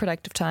it into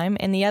productive time,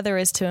 and the other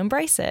is to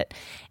embrace it.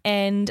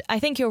 And I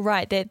think you're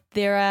right that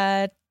there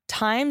are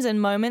times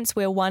and moments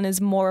where one is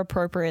more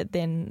appropriate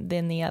than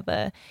the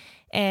other.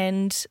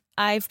 And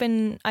I've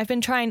been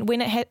trying,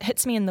 when it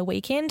hits me in the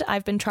weekend,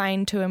 I've been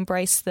trying to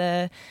embrace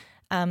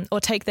or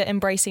take the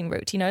embracing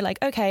route, like,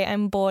 okay,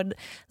 I'm bored,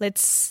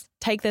 let's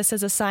take this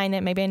as a sign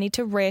that maybe I need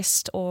to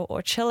rest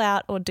or chill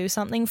out or do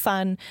something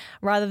fun,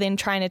 rather than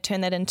trying to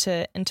turn that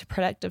into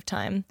productive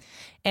time.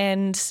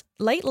 And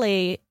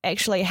lately,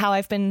 actually, how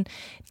I've been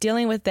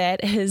dealing with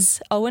that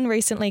is Owen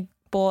recently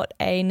bought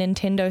a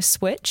Nintendo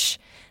Switch.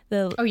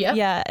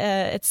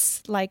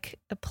 It's like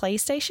a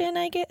PlayStation,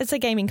 I guess. It's a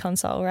gaming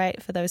console, right,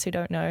 for those who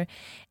don't know.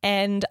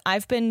 And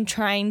I've been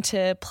trying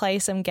to play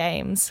some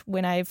games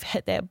when I've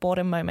hit that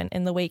boredom moment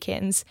in the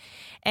weekends.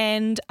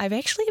 And I've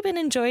actually been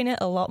enjoying it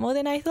a lot more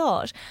than I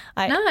thought.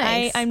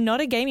 Nice. I'm not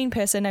a gaming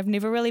person. I've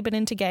never really been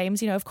into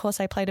games. Of course,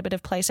 I played a bit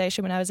of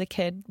PlayStation when I was a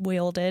kid. We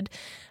all did.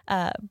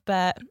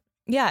 But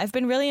yeah, I've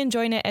been really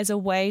enjoying it as a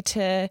way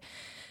to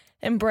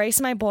embrace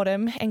my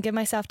boredom and give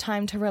myself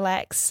time to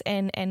relax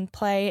and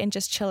play and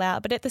just chill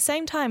out. But at the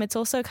same time, it's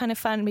also kind of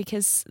fun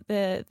because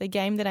the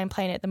game that I'm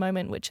playing at the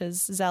moment, which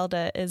is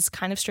Zelda, is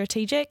kind of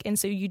strategic. And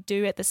so you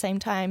do at the same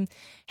time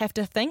have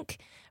to think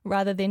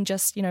rather than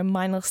just,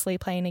 mindlessly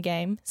playing a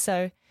game.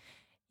 So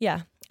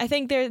yeah, I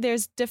think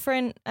there's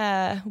different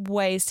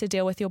ways to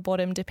deal with your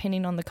boredom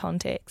depending on the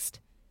context.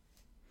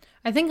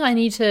 I think I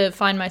need to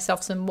find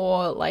myself some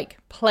more like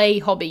play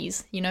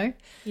hobbies, Yeah.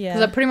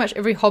 Because pretty much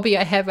every hobby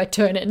I have, I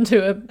turn it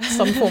into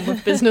some form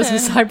of business or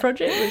side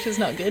project, which is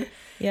not good.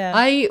 Yeah.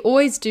 I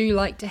always do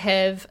like to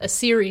have a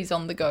series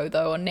on the go,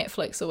 though, on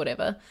Netflix or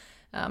whatever.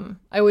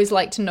 I always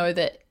like to know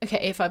that, okay,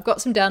 if I've got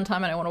some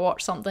downtime and I want to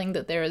watch something,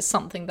 that there is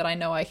something that I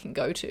know I can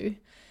go to.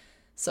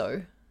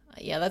 So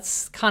yeah,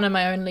 that's kind of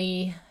my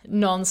only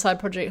non-side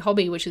project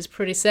hobby, which is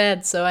pretty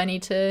sad. So I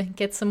need to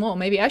get some more.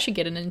 Maybe I should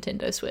get a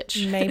Nintendo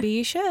Switch. Maybe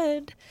you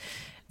should.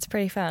 It's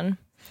pretty fun.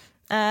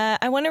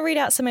 I want to read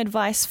out some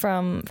advice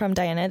from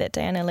Diana that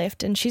Diana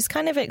left, and she's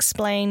kind of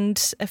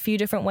explained a few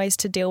different ways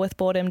to deal with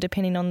boredom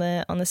depending on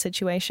the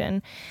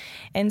situation.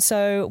 And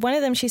so one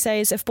of them, she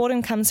says, if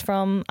boredom comes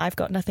from I've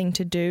got nothing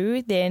to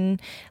do, then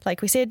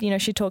like we said,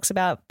 she talks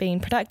about being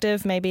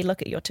productive, maybe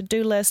look at your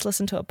to-do list,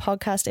 listen to a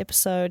podcast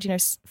episode,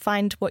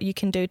 find what you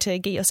can do to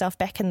get yourself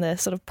back in the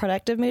sort of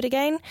productive mood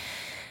again.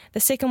 The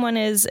second one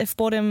is if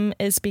boredom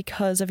is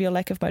because of your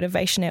lack of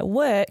motivation at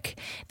work,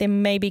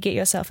 then maybe get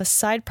yourself a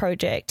side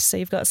project so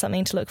you've got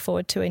something to look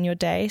forward to in your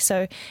day.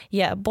 So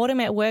yeah, boredom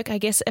at work, I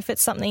guess if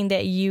it's something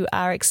that you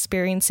are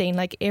experiencing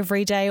like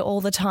every day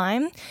all the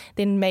time,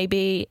 then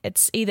maybe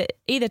it's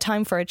either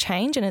time for a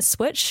change and a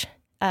switch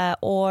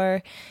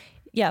or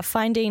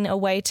finding a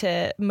way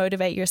to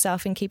motivate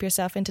yourself and keep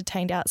yourself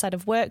entertained outside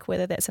of work,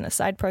 whether that's in a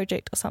side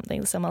project or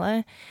something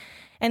similar.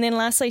 And then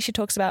lastly, she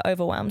talks about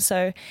overwhelm.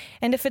 So,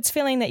 and if it's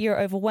feeling that you're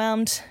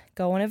overwhelmed,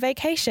 go on a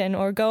vacation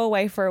or go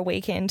away for a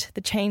weekend.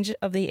 The change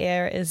of the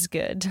air is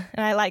good.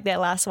 And I like that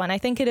last one. I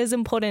think it is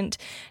important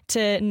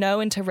to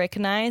know and to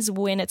recognize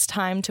when it's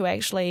time to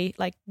actually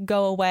like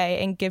go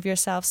away and give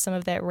yourself some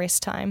of that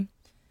rest time.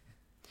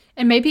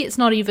 And maybe it's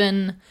not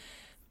even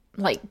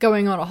like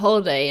going on a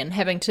holiday and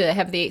having to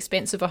have the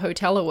expense of a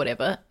hotel or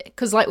whatever.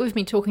 Because like we've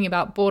been talking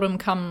about, boredom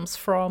comes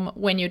from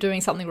when you're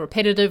doing something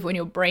repetitive, when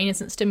your brain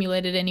isn't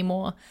stimulated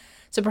anymore.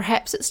 So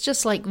perhaps it's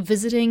just like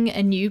visiting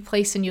a new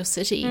place in your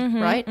city,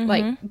 right?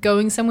 Like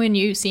going somewhere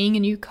new, seeing a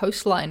new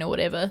coastline or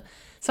whatever.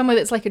 Somewhere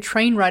that's like a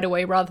train ride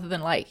away rather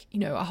than like, you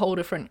know, a whole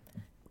different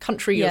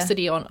country or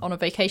city on a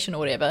vacation or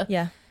whatever.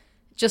 Yeah.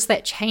 Just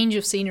that change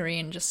of scenery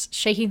and just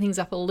shaking things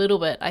up a little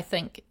bit, I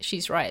think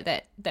she's right.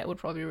 That would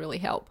probably really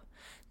help.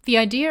 The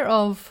idea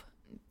of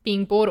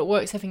being bored at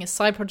work, having a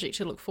side project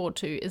to look forward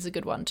to is a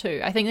good one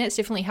too. I think that's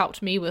definitely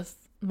helped me with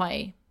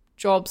my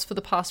jobs for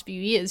the past few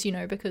years, you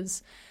know,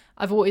 because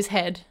I've always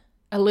had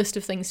a list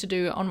of things to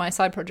do on my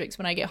side projects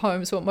when I get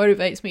home, so it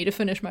motivates me to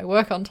finish my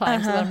work on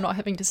time so that I'm not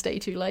having to stay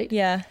too late.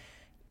 Yeah.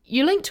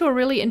 You linked to a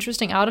really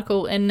interesting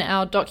article in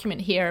our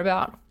document here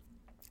about,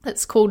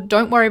 it's called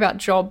Don't Worry About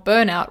Job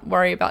Burnout,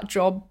 Worry About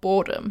Job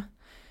Boredom.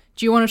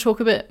 Do you want to talk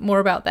a bit more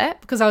about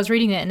that? Because I was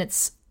reading that and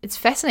it's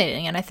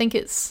fascinating, and I think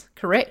it's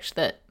correct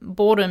that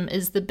boredom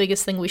is the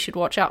biggest thing we should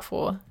watch out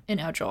for in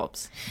our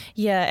jobs.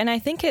 Yeah, and I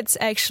think it's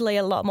actually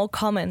a lot more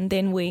common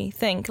than we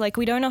think. Like,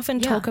 we don't often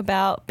talk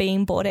about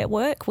being bored at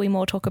work. We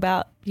more talk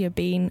about, you know,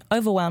 being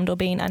overwhelmed or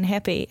being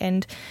unhappy.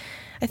 And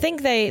I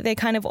think they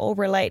kind of all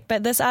relate.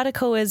 But this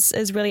article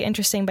is really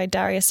interesting by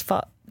Darius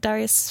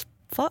Forox,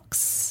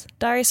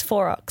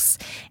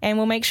 and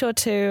we'll make sure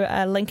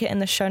to link it in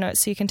the show notes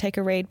so you can take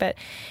a read. But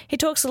he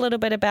talks a little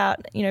bit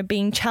about, you know,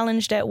 being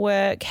challenged at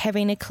work,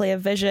 having a clear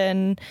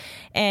vision,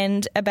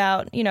 and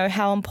about, you know,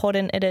 how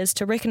important it is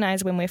to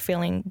recognize when we're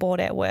feeling bored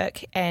at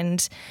work.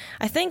 And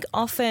I think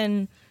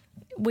often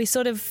we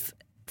sort of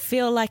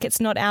feel like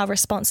it's not our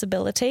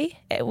responsibility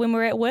when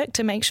we're at work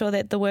to make sure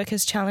that the work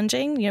is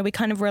challenging. You know, we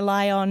kind of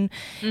rely on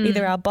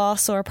either our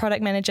boss or a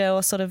product manager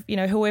or sort of, you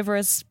know, whoever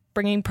is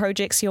bringing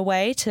projects your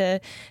way to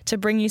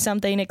bring you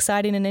something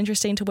exciting and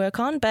interesting to work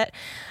on. But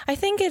I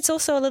think it's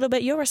also a little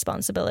bit your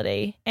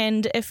responsibility.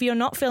 And if you're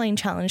not feeling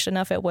challenged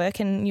enough at work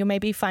and you're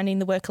maybe finding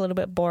the work a little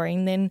bit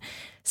boring, then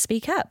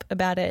speak up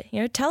about it.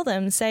 You know, tell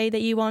them, say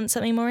that you want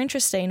something more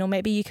interesting, or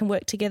maybe you can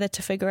work together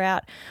to figure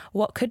out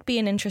what could be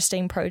an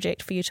interesting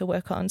project for you to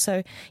work on.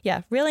 So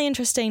yeah, really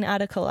interesting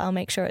article. I'll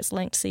make sure it's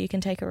linked so you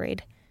can take a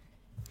read.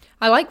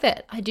 I like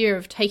that idea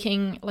of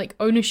taking like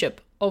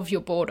ownership of your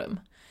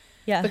boredom.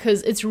 Yeah.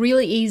 Because it's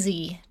really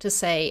easy to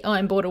say, oh,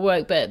 I'm bored at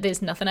work, but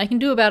there's nothing I can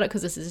do about it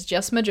because this is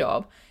just my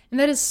job. And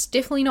that is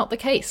definitely not the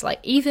case. Like,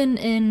 even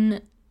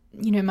in,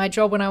 you know, my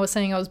job when I was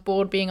saying I was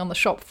bored being on the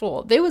shop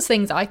floor, there was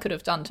things I could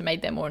have done to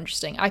make that more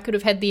interesting. I could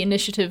have had the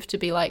initiative to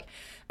be like,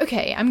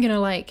 okay, I'm going to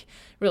like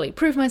really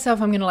prove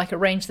myself. I'm going to like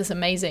arrange this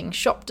amazing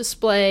shop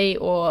display,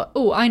 or,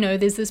 oh, I know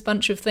there's this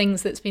bunch of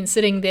things that's been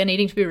sitting there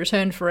needing to be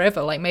returned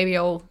forever. Like, maybe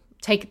I'll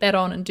take that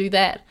on and do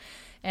that.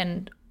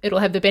 And it'll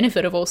have the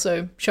benefit of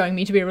also showing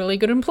me to be a really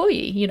good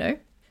employee, you know.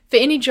 For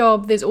any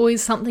job, there's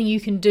always something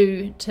you can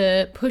do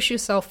to push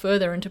yourself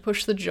further and to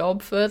push the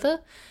job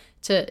further,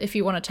 to if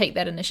you want to take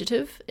that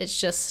initiative.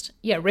 It's just,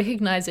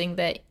 recognizing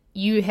that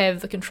you have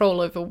the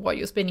control over what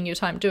you're spending your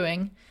time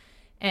doing,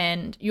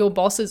 and your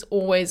boss is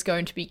always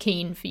going to be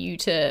keen for you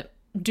to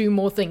do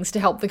more things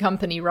to help the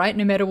company, right?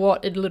 No matter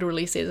what it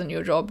literally says in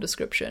your job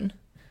description.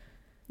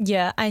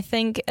 Yeah, I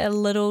think a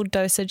little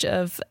dosage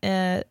of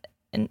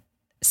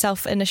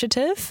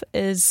self-initiative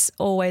is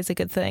always a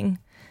good thing.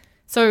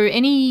 So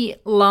any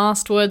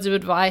last words of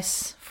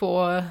advice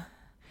for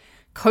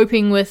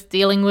coping with,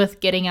 dealing with,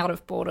 getting out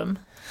of boredom?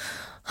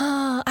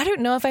 I don't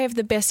know if I have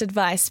the best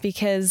advice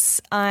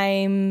because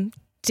I'm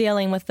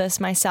dealing with this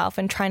myself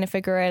and trying to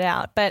figure it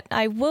out. But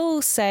I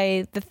will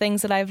say the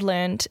things that I've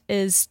learned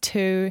is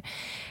to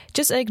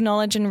just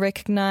acknowledge and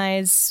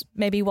recognize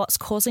maybe what's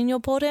causing your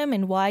boredom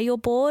and why you're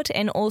bored,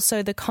 and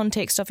also the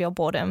context of your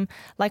boredom.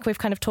 Like we've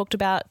kind of talked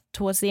about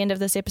towards the end of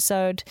this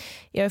episode,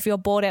 you know, if you're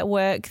bored at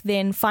work,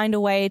 then find a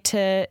way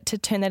to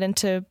turn that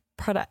into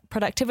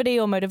productivity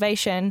or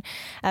motivation.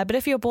 But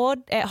if you're bored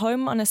at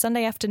home on a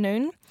Sunday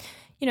afternoon,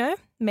 you know,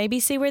 maybe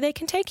see where they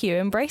can take you,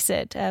 embrace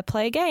it,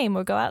 play a game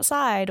or go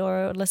outside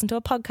or listen to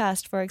a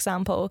podcast, for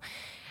example.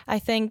 I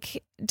think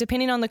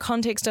depending on the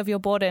context of your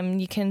boredom,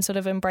 you can sort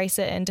of embrace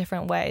it in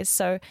different ways.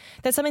 So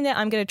that's something that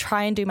I'm going to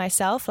try and do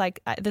myself.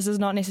 Like, this is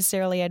not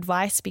necessarily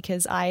advice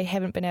because I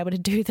haven't been able to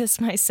do this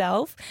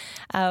myself,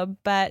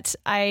 but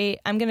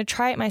I'm going to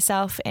try it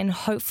myself, and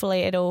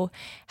hopefully it'll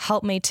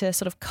help me to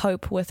sort of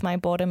cope with my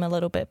boredom a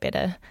little bit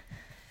better.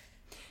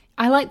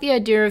 I like the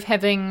idea of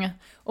having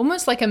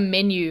almost like a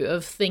menu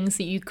of things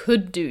that you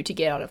could do to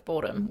get out of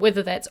boredom,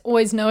 whether that's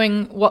always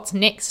knowing what's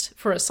next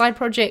for a side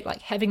project,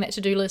 like having that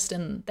to-do list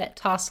and that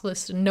task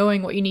list and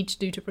knowing what you need to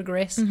do to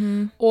progress,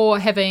 or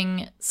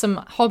having some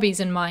hobbies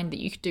in mind that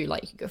you could do,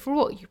 like you could go for a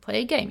walk, you could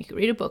play a game, you could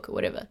read a book or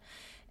whatever.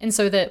 And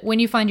so that when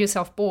you find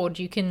yourself bored,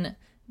 you can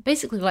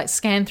basically like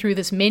scan through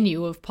this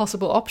menu of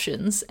possible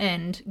options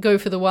and go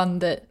for the one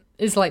that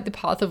is like the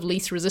path of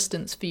least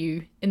resistance for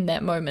you in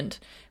that moment.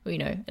 You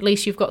know, at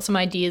least you've got some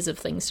ideas of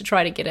things to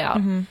try to get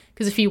out.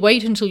 Because if you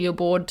wait until you're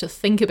bored to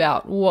think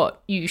about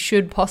what you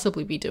should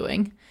possibly be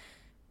doing,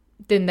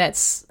 then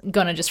that's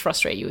gonna just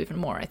frustrate you even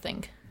more, I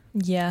think.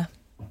 Yeah.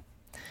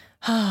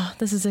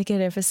 This is a good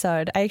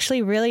episode. I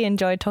actually really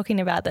enjoyed talking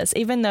about this,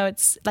 even though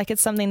it's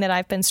something that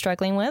I've been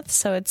struggling with.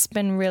 So it's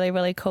been really,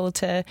 really cool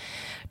to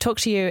talk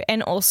to you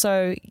and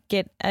also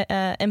get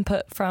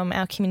input from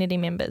our community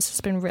members. It's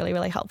been really,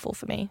 really helpful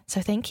for me.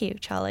 So thank you,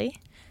 Charlie.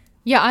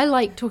 Yeah, I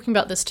like talking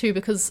about this too,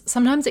 because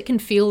sometimes it can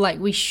feel like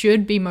we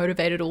should be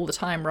motivated all the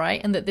time, right?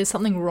 And that there's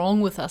something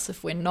wrong with us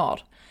if we're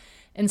not.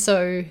 And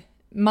so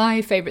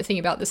my favorite thing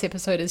about this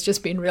episode has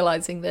just been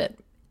realizing that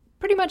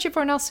pretty much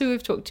everyone else who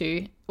we've talked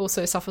to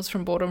also suffers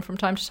from boredom from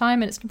time to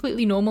time, and it's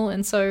completely normal,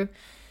 and so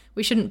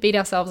we shouldn't beat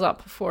ourselves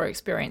up for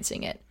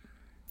experiencing it.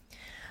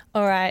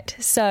 All right,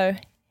 so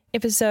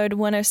episode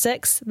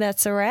 106,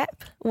 that's a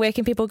wrap. Where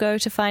can people go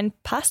to find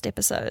past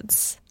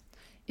episodes?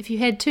 If you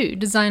head to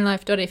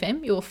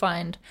designlife.fm, you'll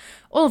find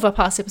all of our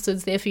past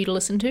episodes there for you to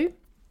listen to.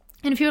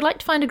 And if you would like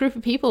to find a group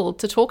of people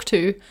to talk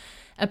to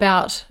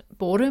about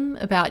boredom,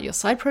 about your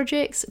side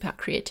projects, about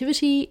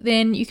creativity,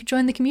 then you could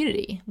join the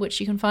community, which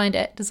you can find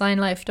at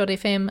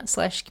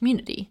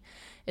designlife.fm/community.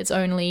 It's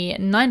only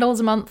 $9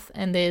 a month,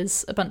 and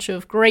there's a bunch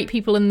of great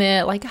people in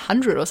there, like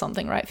 100 or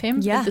something, right,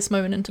 Fem? Yeah. At this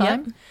moment in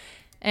time. Yep.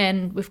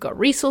 And we've got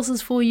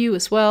resources for you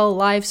as well,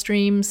 live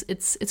streams.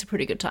 It's a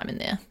pretty good time in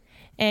there.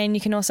 And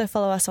you can also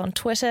follow us on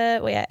Twitter.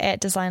 We are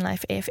at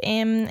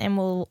DesignLifeFM, and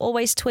we'll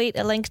always tweet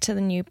a link to the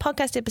new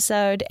podcast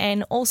episode,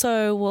 and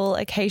also we'll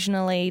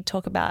occasionally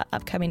talk about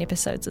upcoming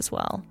episodes as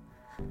well.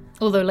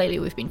 Although lately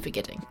we've been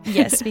forgetting.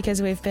 Yes,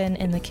 because we've been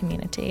in the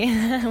community,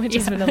 which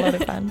has been a lot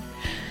of fun.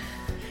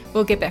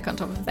 We'll get back on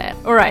top of that.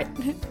 All right.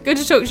 Good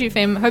to talk to you,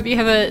 Fem. Hope you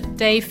have a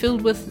day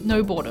filled with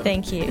no boredom.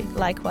 Thank you.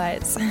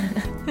 Likewise.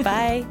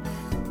 Bye.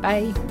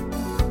 Bye.